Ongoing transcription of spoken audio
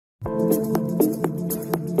Hello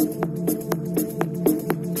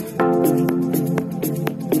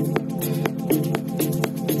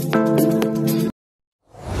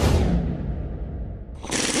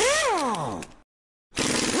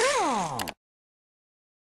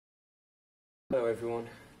everyone,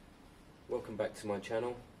 welcome back to my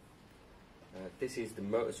channel. This is the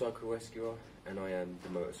Motorcycle Rescuer and I am the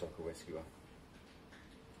Motorcycle Rescuer.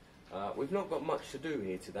 We've not got much to do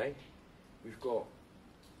here today. We've got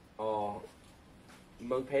our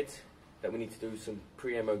moped that we need to do some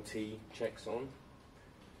pre-MOT checks on.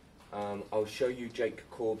 I'll show you Jake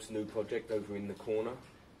Corb's new project over in the corner.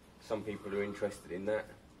 Some people are interested in that,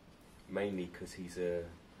 mainly because he's a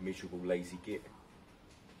miserable lazy git.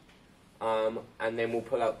 And then we'll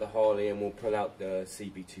pull out the Harley and we'll pull out the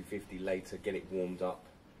CB250 later, get it warmed up,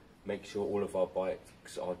 make sure all of our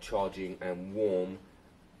bikes are charging and warm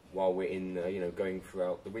while we're in, going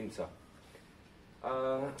throughout the winter.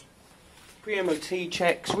 Pre-MOT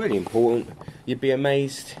checks, really important. You'd be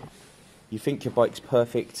amazed. You think your bike's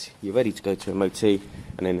perfect, you're ready to go to MOT, and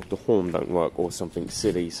then the horn don't work or something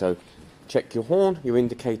silly. So check your horn, your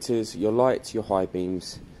indicators, your lights, your high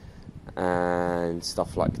beams, and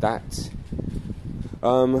stuff like that.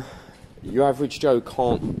 Your average Joe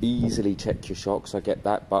can't easily check your shocks, I get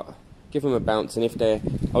that, but give them a bounce, and if they're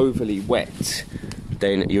overly wet,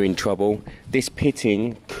 then you're in trouble. This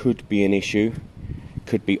pitting could be an issue.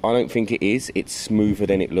 Could be. I don't think it is. It's smoother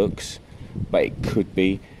than it looks, but it could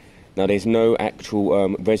be. Now there's no actual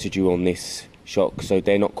residue on this shock, so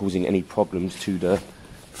they're not causing any problems to the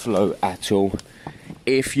flow at all.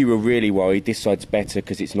 If you were really worried, this side's better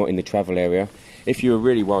because it's not in the travel area. If you were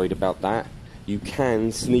really worried about that, you can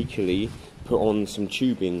sneakily put on some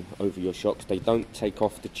tubing over your shocks. They don't take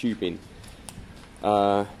off the tubing.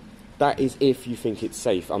 That is if you think it's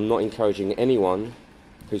safe. I'm not encouraging anyone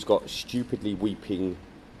who's got stupidly weeping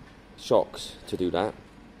shocks to do that.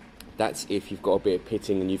 That's if you've got a bit of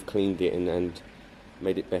pitting and you've cleaned it and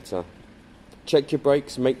made it better. Check your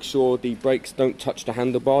brakes, make sure the brakes don't touch the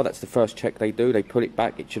handlebar. That's the first check they do. They put it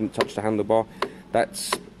back, it shouldn't touch the handlebar.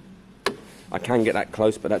 That's, I can get that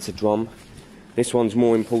close, but that's a drum. This one's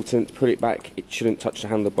more important, put it back, it shouldn't touch the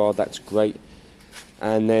handlebar, that's great.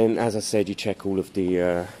 And then, as I said, you check all of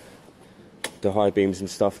the high beams and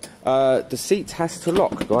stuff. The seat has to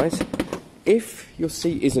lock, guys. If your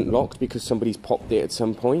seat isn't locked because somebody's popped it at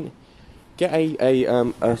some point, get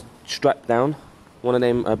a strap down, one of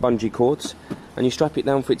them bungee cords, and you strap it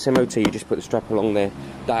down for its MOT. You just put the strap along there.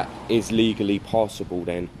 That is legally passable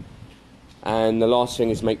then. And the last thing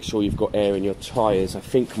is make sure you've got air in your tyres. I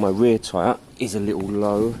think my rear tyre is a little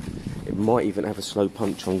low. It might even have a slow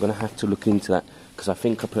puncture. I'm going to have to look into that because I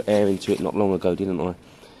think I put air into it not long ago, didn't I?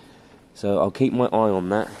 So I'll keep my eye on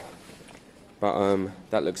that. But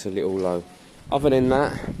that looks a little low. Other than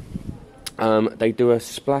that, they do a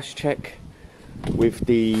splash check with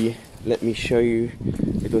the... Let me show you.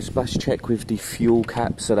 They do a splash check with the fuel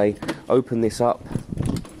cap. So they open this up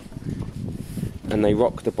and they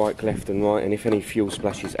rock the bike left and right, and if any fuel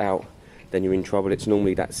splashes out, then you're in trouble. It's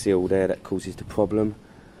normally that seal there that causes the problem.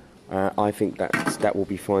 I think that will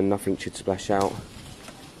be fine. Nothing should splash out.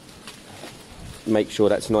 Make sure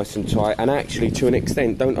that's nice and tight, and actually, to an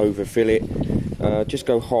extent, don't overfill it. Just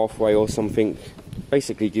go halfway or something.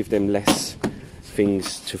 Basically, give them less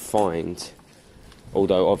things to find.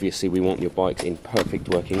 Although obviously we want your bikes in perfect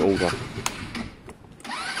working order.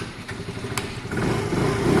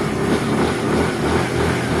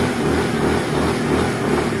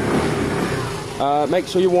 Make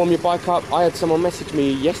sure you warm your bike up. I had someone message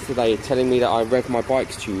me yesterday telling me that I rev my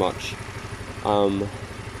bikes too much.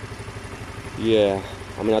 Yeah,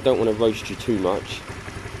 I mean, I don't want to roast you too much,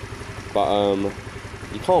 but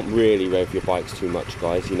you can't really rev your bikes too much,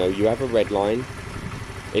 guys. You know, you have a red line.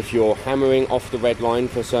 If you're hammering off the red line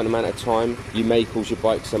for a certain amount of time, you may cause your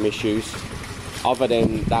bike some issues. Other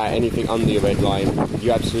than that, anything under your red line,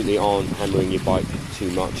 you absolutely aren't hammering your bike too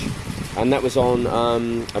much. And that was on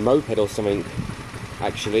a moped or something,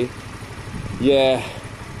 actually. Yeah,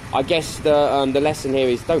 I guess the lesson here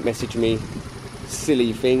is don't message me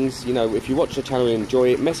silly things. You know, if you watch the channel and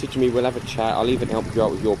enjoy it, message me, we'll have a chat. I'll even help you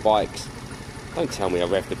out with your bikes. Don't tell me I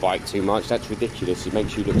rev the bike too much, that's ridiculous. It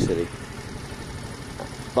makes you look silly.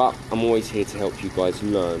 But I'm always here to help you guys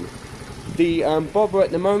learn. The bobber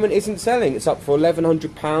at the moment isn't selling. It's up for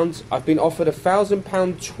 £1,100. I've been offered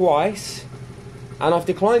 £1,000 twice, and I've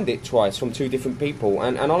declined it twice from 2 different people.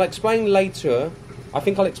 And I'll explain later. I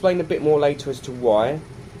think I'll explain a bit more later as to why.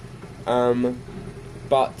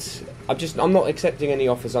 But I'm not accepting any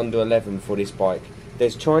offers under 11 for this bike.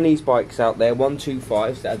 There's Chinese bikes out there,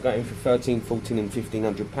 125s, that are going for £1,300, £1,400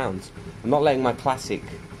 and £1,500. I'm not letting my classic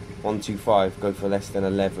 125 go for less than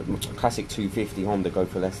 11. Classic 250 Honda go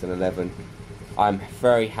for less than 11. I'm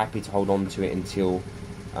very happy to hold on to it until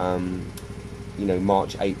you know,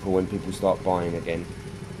 March, April, when people start buying again.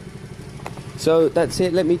 So that's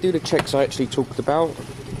it. Let me do the checks I actually talked about.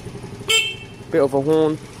 Bit of a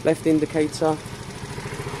horn, left indicator,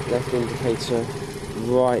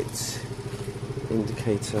 right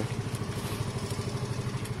indicator.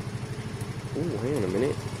 Oh, hang on a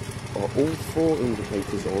minute. Are all 4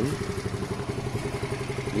 indicators on?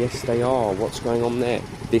 Yes, they are. What's going on there?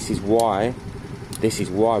 This is why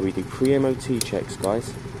we do pre-MOT checks,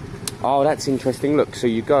 guys. Oh, that's interesting. Look, so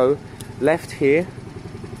you go left here.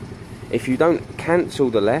 If you don't cancel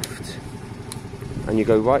the left, and you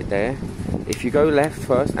go right there, if you go left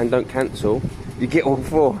first and don't cancel, you get all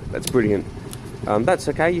 4. That's brilliant. That's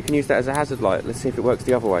okay. You can use that as a hazard light. Let's see if it works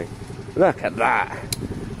the other way. Look at that.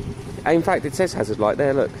 In fact, it says hazard light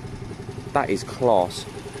there. Look. That is class.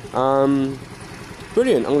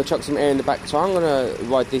 Brilliant. I'm going to chuck some air in the back tire. I'm going to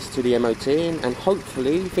ride this to the MOT and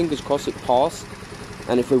hopefully, fingers crossed, it passed.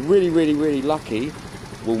 And if we're really, really, really lucky,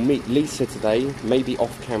 we'll meet Lisa today, maybe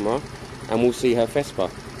off camera, and we'll see her Vespa.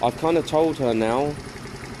 I've kind of told her now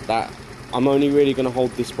that I'm only really going to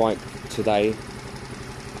hold this bike today.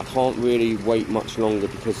 I can't really wait much longer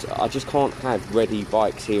because I just can't have ready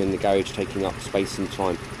bikes here in the garage taking up space and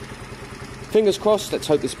time. Fingers crossed, let's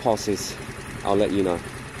hope this passes. I'll let you know.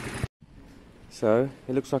 So,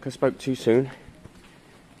 it looks like I spoke too soon.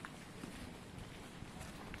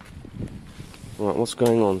 Right, what's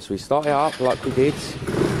going on? So we start it up like we did.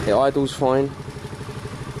 It idles fine.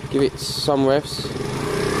 Give it some revs.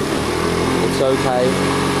 It's okay.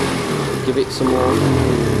 Give it some more.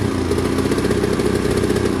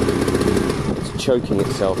 It's choking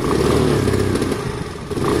itself.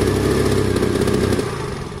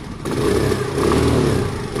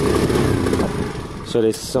 So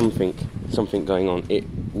there's something going on. It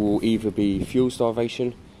will either be fuel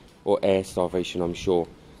starvation or air starvation, I'm sure.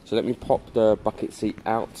 So let me pop the bucket seat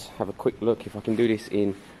out, have a quick look. If I can do this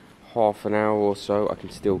in half an hour or so, I can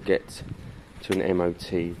still get to an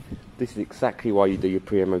MOT. This is exactly why you do your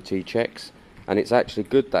pre-MOT checks. And it's actually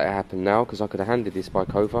good that it happened now, because I could have handed this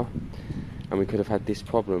bike over and we could have had this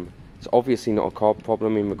problem. It's obviously not a carb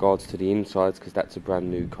problem in regards to the insides, because that's a brand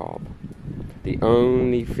new carb. The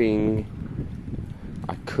only thing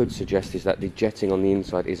I could suggest is that the jetting on the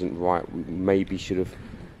inside isn't right. We maybe should have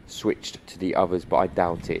switched to the others, but I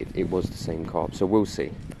doubt it. It was the same carb, so we'll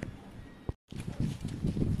see.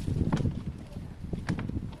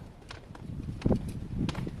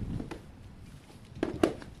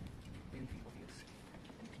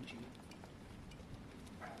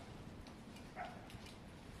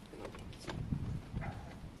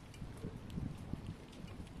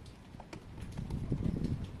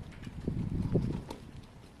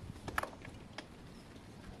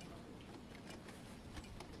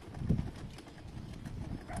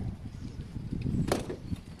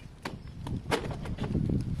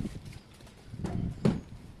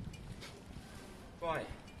 Right,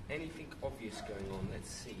 anything obvious going on? Let's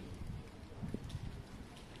see.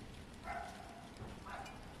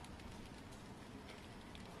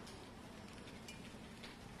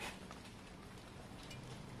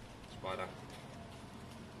 Spider.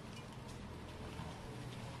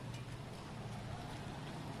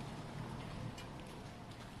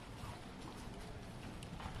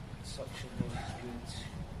 Suction is good.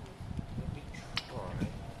 Let me try.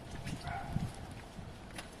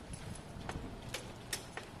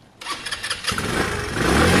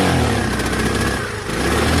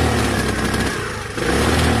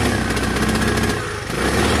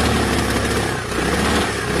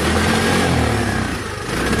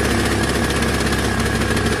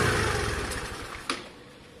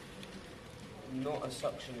 Not a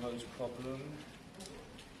suction hose problem.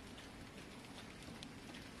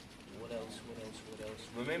 What else?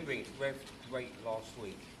 Remembering it revved great last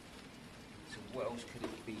week. So what else could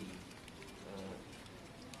it be?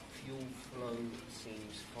 Fuel flow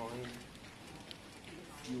seems fine.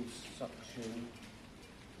 Fuel suction.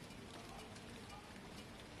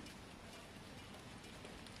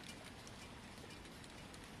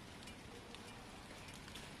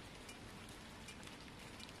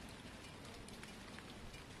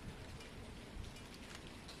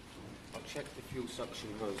 Check the fuel suction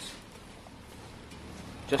hose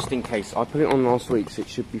just in case. I put it on last week, so it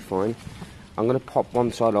should be fine. I'm going to pop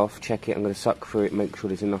one side off, check it, I'm going to suck through it, make sure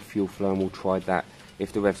there's enough fuel flow, and we'll try that.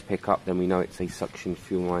 If the revs pick up, then we know it's a suction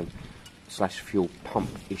fuel line / fuel pump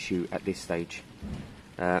issue at this stage.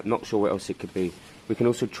 Not sure what else it could be. We can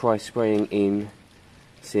also try spraying in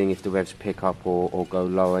seeing if the revs pick up or go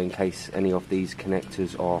lower in case any of these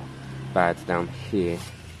connectors are bad down here.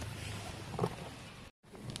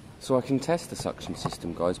 So I can test the suction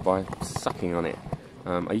system, guys, by sucking on it.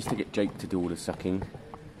 I used to get Jake to do all the sucking,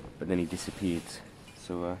 but then he disappeared,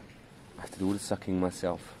 so I have to do all the sucking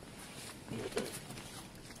myself.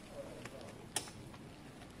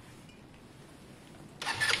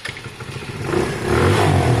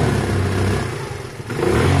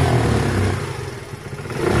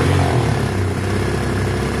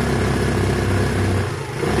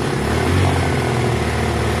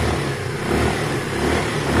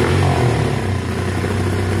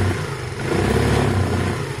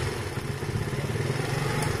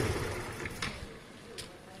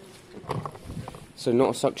 So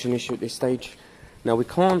not a suction issue at this stage. Now we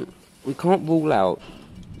can't rule out.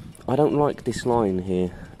 I don't like this line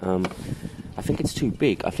here. I think it's too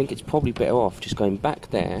big. I think it's probably better off just going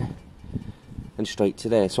back there and straight to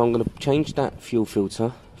there. So I'm going to change that fuel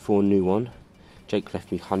filter for a new one. Jake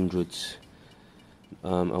left me hundreds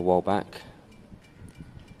a while back.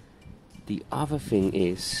 The other thing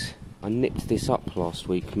is, I nipped this up last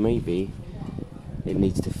week. Maybe it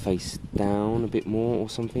needs to face down a bit more or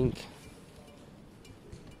something.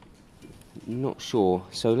 Not sure.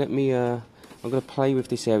 So let me I'm going to play with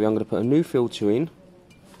this area. I'm going to put a new filter in,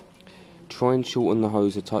 try and shorten the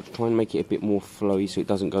hose a touch, try and make it a bit more flowy so it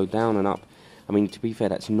doesn't go down and up. I mean, to be fair,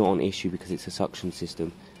 that's not an issue because it's a suction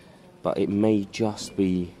system, but it may just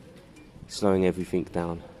be slowing everything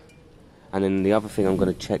down. And then the other thing I'm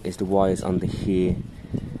going to check is the wires under here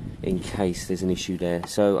in case there's an issue there.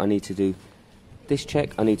 So I need to do this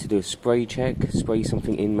check. I need to do a spray check, spray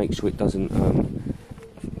something in, make sure it doesn't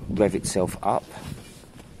rev itself up,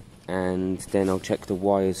 and then I'll check the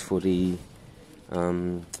wires for the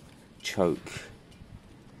choke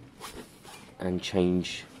and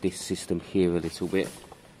change this system here a little bit.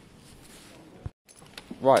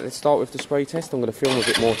 Right, let's start with the spray test. I'm going to film a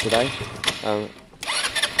bit more today.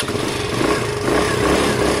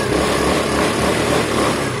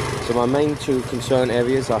 So my main two concern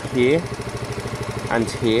areas are here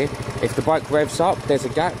and here. If the bike revs up, there's a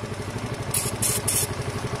gap.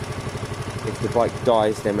 If the bike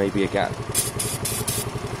dies, there may be a gap.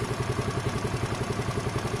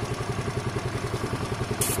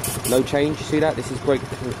 No change, see that? This is brake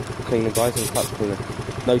cleaner, guys, and clutch cleaner.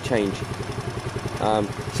 No change.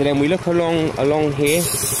 So then we look along here.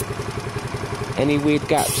 Any weird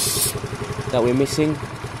gaps that we're missing?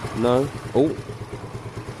 No. Oh,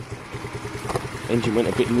 engine went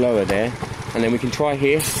a bit lower there. And then we can try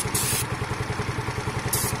here.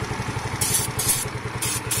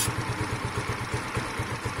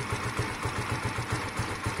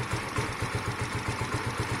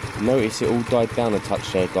 Notice it all died down a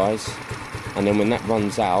touch there, guys, and then when that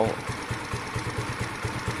runs out,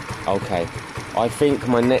 okay, I think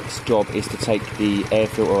my next job is to take the air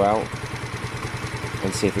filter out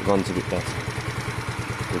and see if it runs a bit better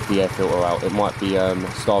with the air filter out. It might be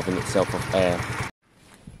starving itself of air.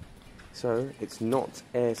 So it's not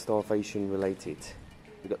air starvation related.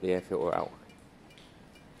 We've got the air filter out.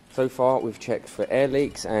 So far we've checked for air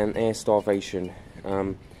leaks and air starvation.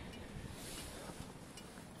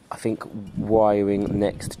 I think wiring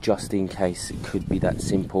next, just in case. It could be that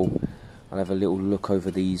simple. I'll have a little look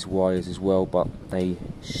over these wires as well, but they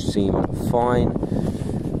seem fine.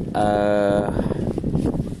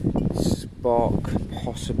 Spark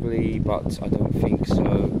possibly, but I don't think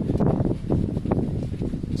so.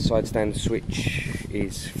 Side stand switch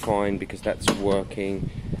is fine because that's working.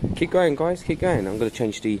 Keep going, guys, keep going. I'm going to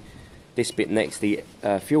change this bit next, the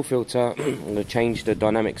fuel filter. I'm going to change the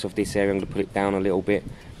dynamics of this area. I'm going to put it down a little bit,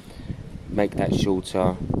 make that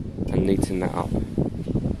shorter and neaten that up.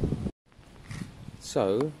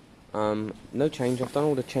 So no change. I've done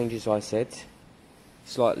all the changes I said,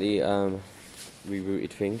 slightly rerouted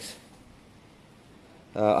things.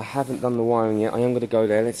 I haven't done the wiring yet. I am going to go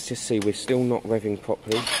there. Let's just see. We're still not revving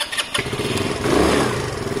properly.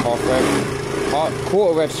 Half rev,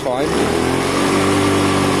 quarter rev's fine.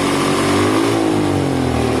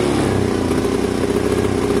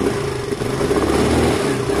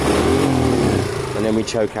 And then we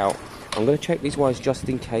choke out. I'm going to check these wires just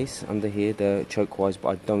in case under here, the choke wires, but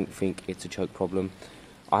I don't think it's a choke problem.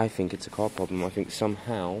 I think it's a carb problem. I think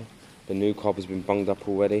somehow the new carb has been bunged up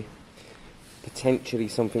already. Potentially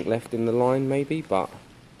something left in the line maybe, but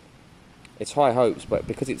it's high hopes, but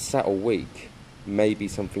because it's sat all week, maybe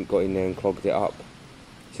something got in there and clogged it up.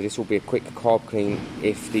 So this will be a quick carb clean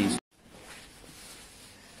if these...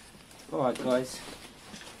 Alright guys,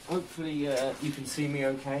 hopefully you can see me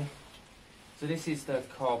okay. So this is the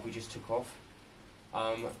carb we just took off.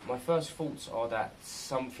 My first thoughts are that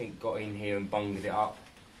something got in here and bungled it up,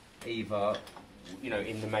 either, you know,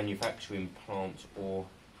 in the manufacturing plant or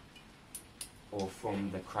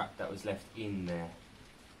from the crap that was left in there.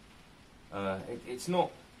 It's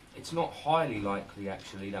not highly likely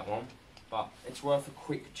actually, that one, but it's worth a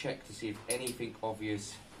quick check to see if anything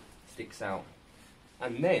obvious sticks out.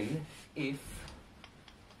 And then if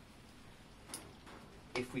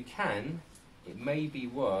we can, it may be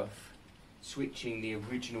worth switching the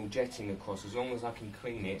original jetting across, as long as I can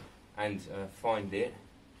clean it and find it,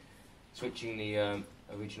 switching the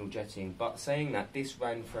original jetting. But saying that, this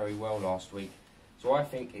ran very well last week, so I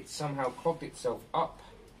think it somehow clogged itself up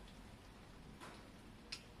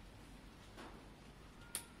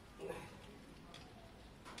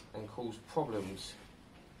and caused problems.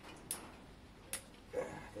 There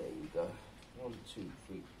you go. 1, 2,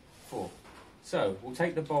 3, 4. So we'll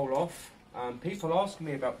take the bowl off. People ask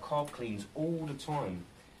me about carb cleans all the time,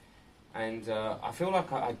 and I feel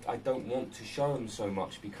like I don't want to show them so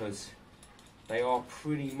much because they are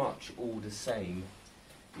pretty much all the same.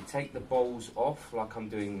 You take the bowls off like I'm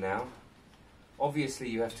doing now. Obviously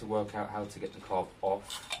you have to work out how to get the carb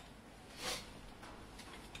off.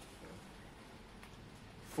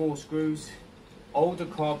 4 screws. Older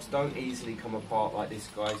carbs don't easily come apart like this,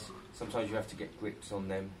 guys. Sometimes you have to get grips on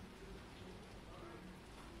them.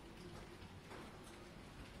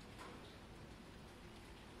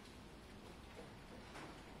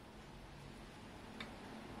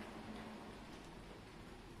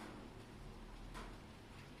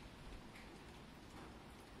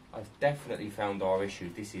 I've definitely found our issue.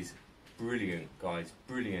 This is brilliant, guys,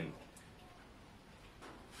 brilliant.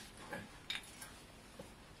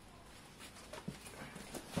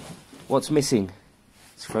 What's missing?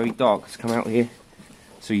 It's very dark, it's come out here.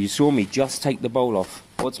 So you saw me just take the bowl off.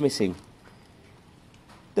 What's missing?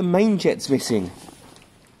 The main jet's missing.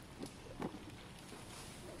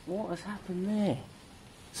 What has happened there?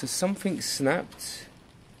 So something snapped.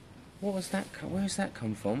 What was that? Where has that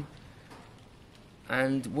come from?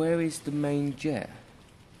 And where is the main jet?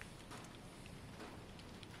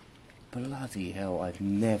 Bloody hell, I've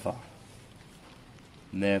never.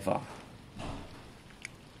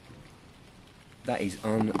 That is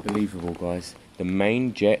unbelievable, guys. The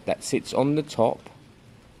main jet that sits on the top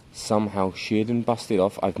somehow sheared and busted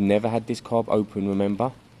off. I've never had this carb open,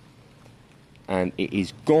 remember? And it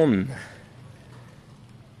is gone.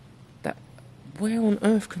 Where on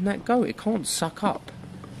earth can that go? It can't suck up.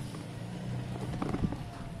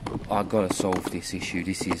 I've got to solve this issue.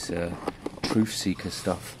 This is truth seeker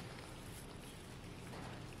stuff.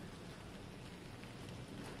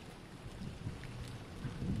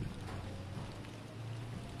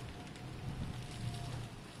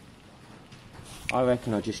 I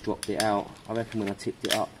reckon I just dropped it out. I reckon when I tipped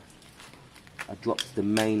it up, I dropped the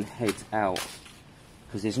main head out.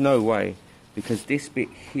 Because there's no way. Because this bit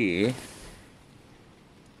here,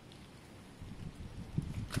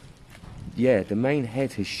 yeah, the main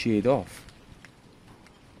head has sheared off.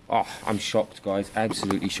 Oh, I'm shocked, guys.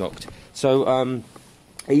 Absolutely shocked. So,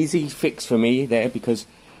 easy fix for me there, because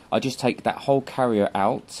I just take that whole carrier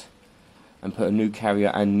out and put a new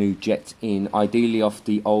carrier and new jet in. Ideally off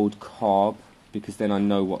the old carb, because then I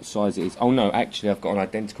know what size it is. Oh no, actually I've got an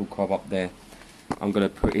identical carb up there. I'm going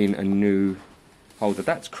to put in a new holder.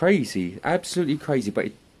 That's crazy. Absolutely crazy. But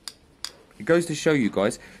it goes to show you,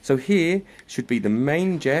 guys. So here should be the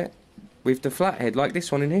main jet with the flathead, like this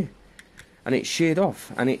one in here, and it sheared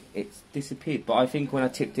off and it's disappeared. But I think when I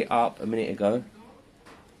tipped it up a minute ago,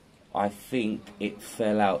 I think it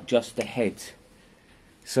fell out, just the head.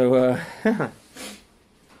 So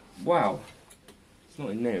wow, it's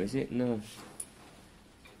not in there, is it? No.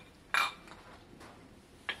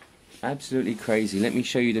 Absolutely crazy. Let me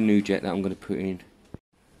show you the new jet that I'm going to put in.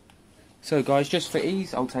 So guys, just for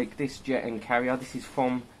ease, I'll take this jet and carrier. This is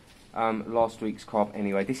from last week's carb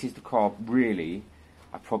anyway. This is the carb really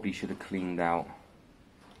I probably should have cleaned out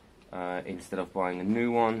instead of buying a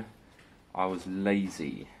new one. I was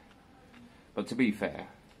lazy. But to be fair,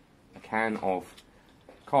 a can of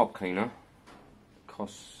carb cleaner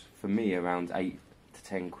costs for me around 8 to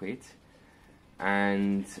 10 quid,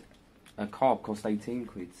 and a carb cost 18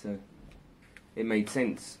 quid, so it made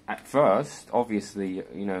sense at first. Obviously,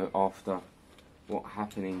 you know, after what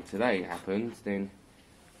happening today happened, then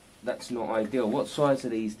that's not ideal. What size are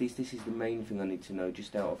these? This is the main thing I need to know,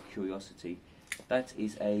 just out of curiosity. That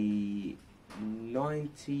is a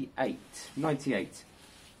 98.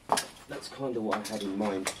 That's kind of what I had in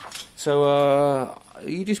mind. So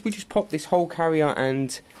we just pop this whole carrier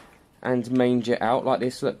and main jet out like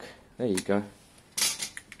this. Look, there you go.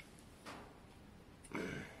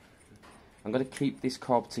 I'm going to keep this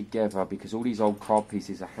carb together because all these old carb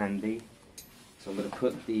pieces are handy. So I'm going to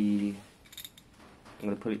put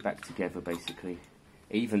it back together basically.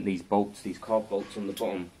 Even these bolts, these carb bolts on the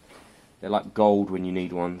bottom, they're like gold when you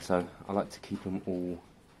need one, so I like to keep them all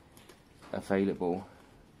available.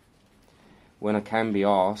 When I can be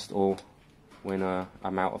asked, or when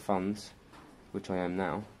I'm out of funds, which I am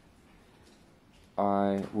now,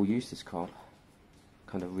 I will use this carb,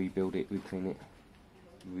 kind of rebuild it, reclean it,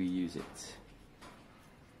 reuse it.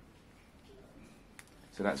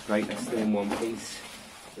 So that's great, that's still in one piece.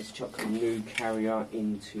 Let's chuck a new carrier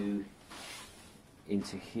into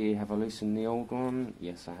here. Have I loosened the old one?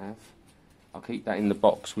 Yes, I have. I'll keep that in the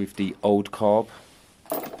box with the old carb.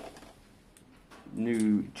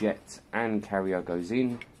 New jet and carrier goes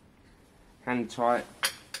in. Hand tight.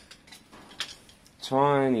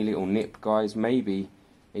 Tiny little nip, guys, maybe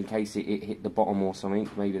in case it hit the bottom or something,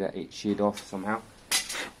 maybe that it sheared off somehow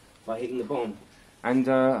by hitting the bottom. And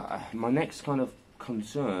my next kind of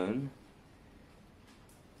concern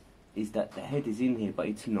is that the head is in here, but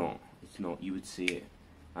it's not. It's not. You would see it.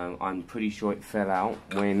 I'm pretty sure it fell out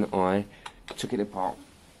when I took it apart.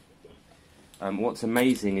 What's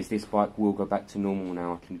amazing is this bike will go back to normal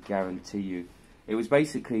now, I can guarantee you. It was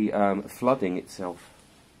basically flooding itself.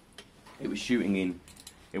 It was shooting in.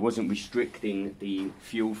 It wasn't restricting the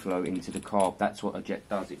fuel flow into the carb. That's what a jet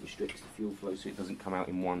does. It restricts the fuel flow so it doesn't come out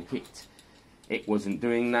in one hit. It wasn't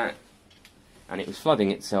doing that, and it was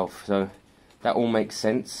flooding itself. So that all makes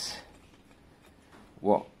sense.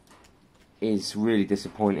 What is really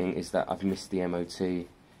disappointing is that I've missed the MOT.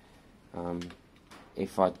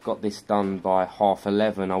 If I'd got this done by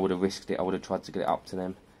 11:30, I would have risked it. I would have tried to get it up to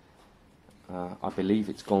them. I believe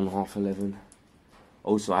it's gone 11:30.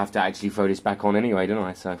 Also, I have to actually throw this back on anyway, don't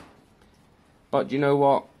I? So, but you know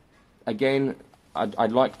what? Again,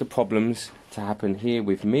 I'd like the problems to happen here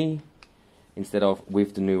with me instead of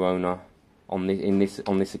with the new owner. On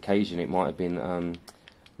this occasion, it might have been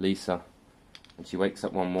Lisa, and she wakes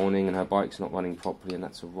up one morning and her bike's not running properly, and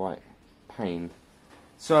that's a right pain.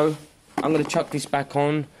 So I'm going to chuck this back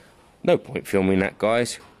on. No point filming that,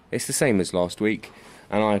 guys. It's the same as last week,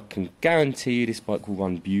 and I can guarantee you this bike will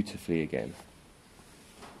run beautifully again.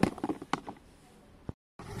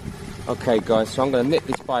 Okay guys, so I'm going to knit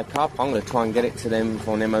this bike up. I'm going to try and get it to them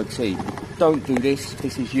for an MOT. Don't do this.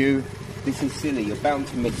 This is you. This is silly. You're bound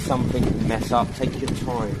to miss something and mess up. Take your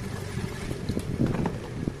time.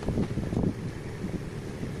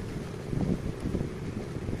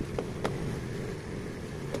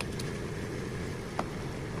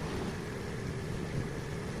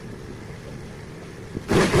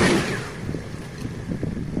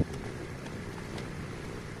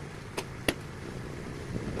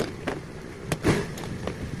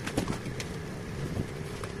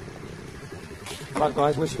 Right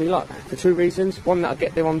guys, wish me luck. For two reasons. One, that I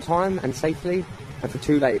get there on time and safely, and for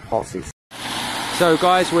two, that it passes. So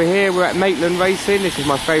guys, we're here, we're at Maitland Racing. This is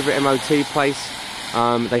my favourite MOT place.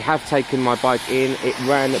 They have taken my bike in. It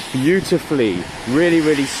ran beautifully, really,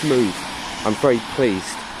 really smooth. I'm very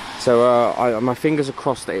pleased. So my fingers are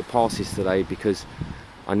crossed that it passes today, because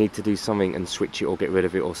I need to do something and switch it or get rid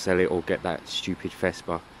of it or sell it or get that stupid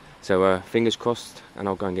Vespa. So fingers crossed, and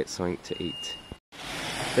I'll go and get something to eat.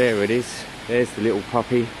 There it is. There's the little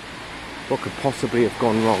puppy. What could possibly have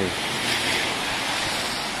gone wrong?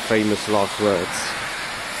 Famous last words.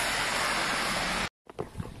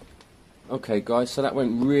 Okay guys, so that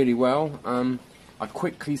went really well. I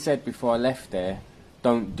quickly said before I left there,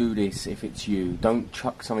 don't do this if it's you. Don't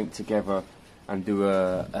chuck something together and do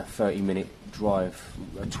a 30-minute drive,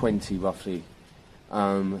 a 20 roughly.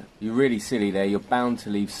 You're really silly there. You're bound to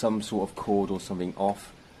leave some sort of cord or something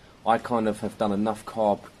off. I kind of have done enough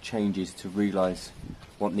carb changes to realise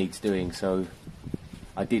what needs doing, so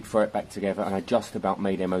I did throw it back together, and I just about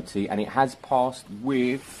made MOT, and it has passed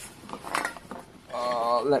with,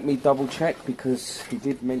 let me double check, because he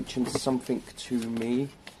did mention something to me.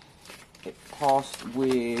 It passed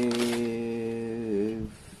with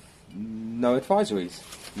no advisories.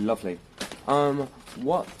 Lovely.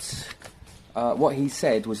 What he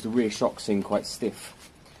said was the rear shock seemed quite stiff.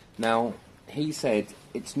 Now, he said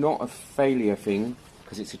it's not a failure thing,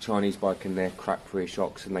 because it's a Chinese bike and they're crap rear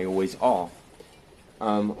shocks, and they always are.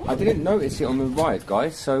 I didn't notice it on the ride,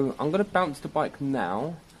 guys, so I'm going to bounce the bike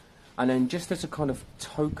now, and then just as a kind of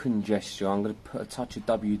token gesture, I'm going to put a touch of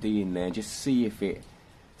WD in there, just see if it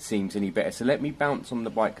seems any better. So let me bounce on the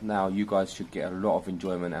bike now. You guys should get a lot of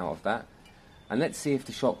enjoyment out of that. And let's see if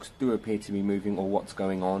the shocks do appear to be moving or what's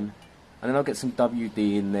going on. And then I'll get some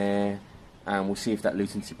WD in there, and we'll see if that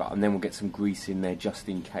loosens it up, and then we'll get some grease in there just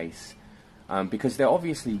in case, because they're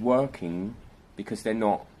obviously working, because they're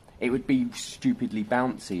not it would be stupidly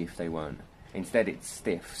bouncy if they weren't. Instead it's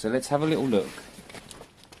stiff. So let's have a little look.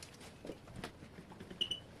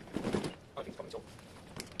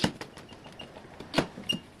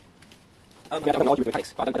 I don't argue with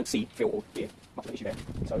mechanics, but I don't see, feel, or hear much of an issue there.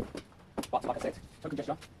 So, but like I said, token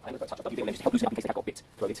gesture, I'm going to put a touch of WD and then just help loosen up in case they have got a bit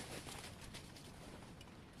through it.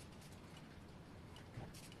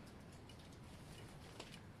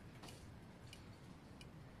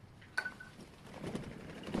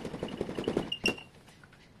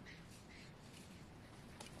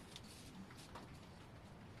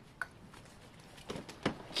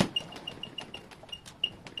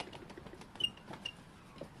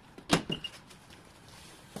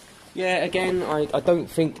 Yeah, again, I don't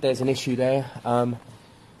think there's an issue there.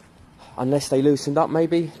 Unless they loosened up,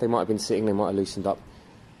 maybe. They might have been sitting, they might have loosened up.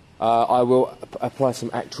 I will apply some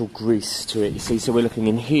actual grease to it, you see. So we're looking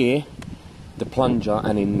in here, the plunger,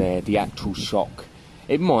 and in there, the actual shock.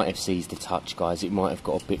 It might have seized a touch, guys. It might have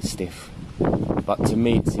got a bit stiff. But to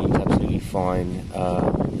me, it seems absolutely fine,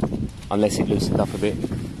 unless it loosened up a bit.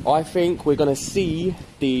 I think we're going to see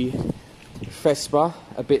the Vespa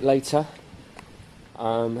a bit later.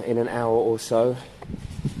 In an hour or so.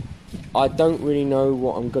 I don't really know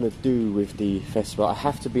what I'm going to do with the Vespa. I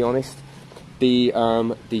have to be honest. The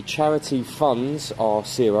charity funds are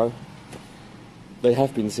zero. They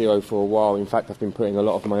have been zero for a while. In fact, I've been putting a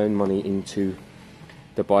lot of my own money into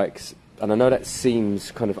the bikes. And I know that seems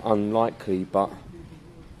kind of unlikely, but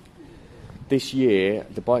this year,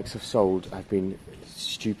 the bikes I've sold have been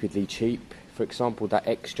stupidly cheap. For example, that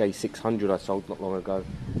XJ600 I sold not long ago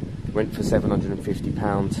went for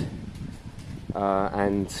 £750,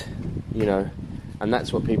 and you know, and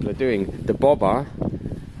that's what people are doing. The bobber,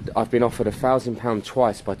 I've been offered £1,000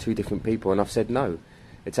 twice by 2 different people, and I've said no.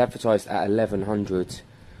 It's advertised at 1100.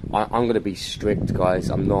 I'm going to be strict, guys.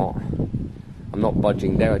 I'm not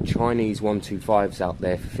budging. There are Chinese 125s out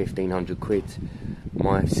there for 1,500 quid.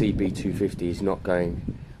 My CB250 is not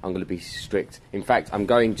going. I'm going to be strict. In fact, I'm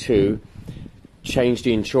going to change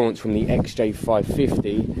the insurance from the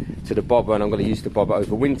XJ550 to the bobber, and I'm going to use the bobber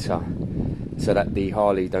over winter so that the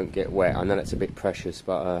Harley don't get wet. I know that's a bit precious,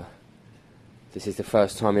 but this is the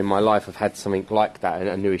first time in my life I've had something like that,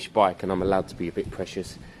 a newish bike, and I'm allowed to be a bit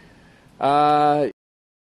precious. Yeah,